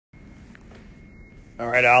All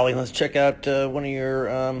right, Ollie, let's check out one of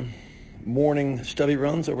your morning stubby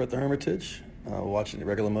runs over at the Hermitage. Watch it in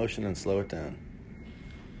regular motion and slow it down.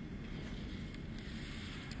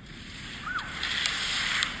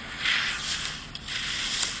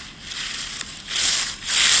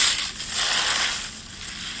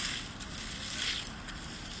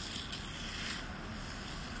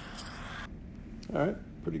 All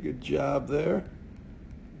right, pretty good job there.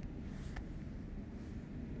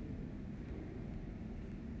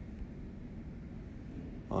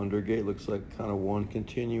 Under gate looks like kind of one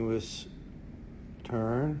continuous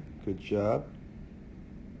turn. Good job.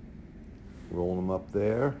 Rolling them up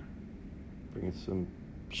there. Bringing some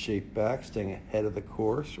shape back, staying ahead of the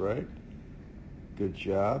course, right? Good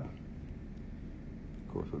job.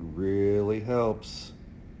 Of course, what really helps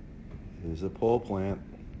is a pole plant,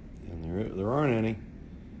 and there aren't any.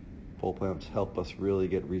 Pole plants help us really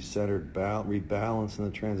get recentered, rebalance in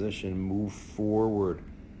the transition, move forward.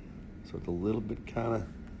 So it's a little bit kind of,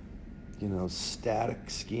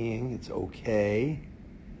 static skiing. It's okay,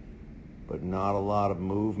 but not a lot of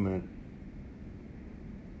movement.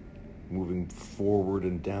 Moving forward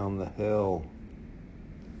and down the hill.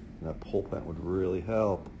 And that pole plant would really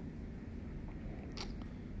help.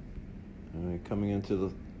 All right, coming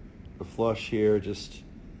into the flush here, just,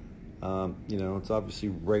 it's obviously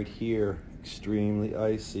right here, extremely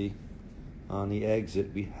icy. On the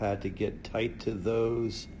exit, we had to get tight to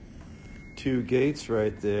those two gates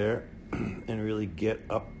right there and really get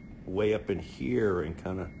up, way up in here and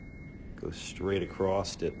kind of go straight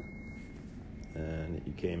across it. And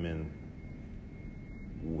you came in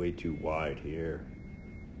way too wide here.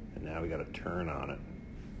 And now we got to turn on it.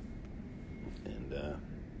 And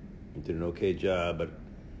you did an okay job, but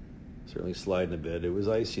certainly sliding a bit. It was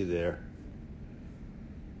icy there.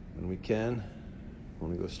 When we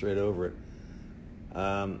want to go straight over it.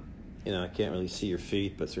 I can't really see your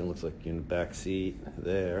feet, but it certainly looks like you're in the back seat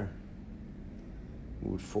there.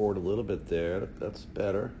 Move forward a little bit there. That's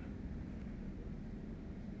better.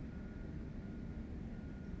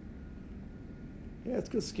 Yeah, it's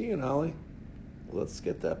good skiing, Ollie. Let's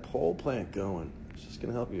get that pole plant going. It's just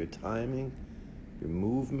going to help your timing, your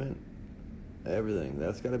movement, everything.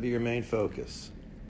 That's got to be your main focus.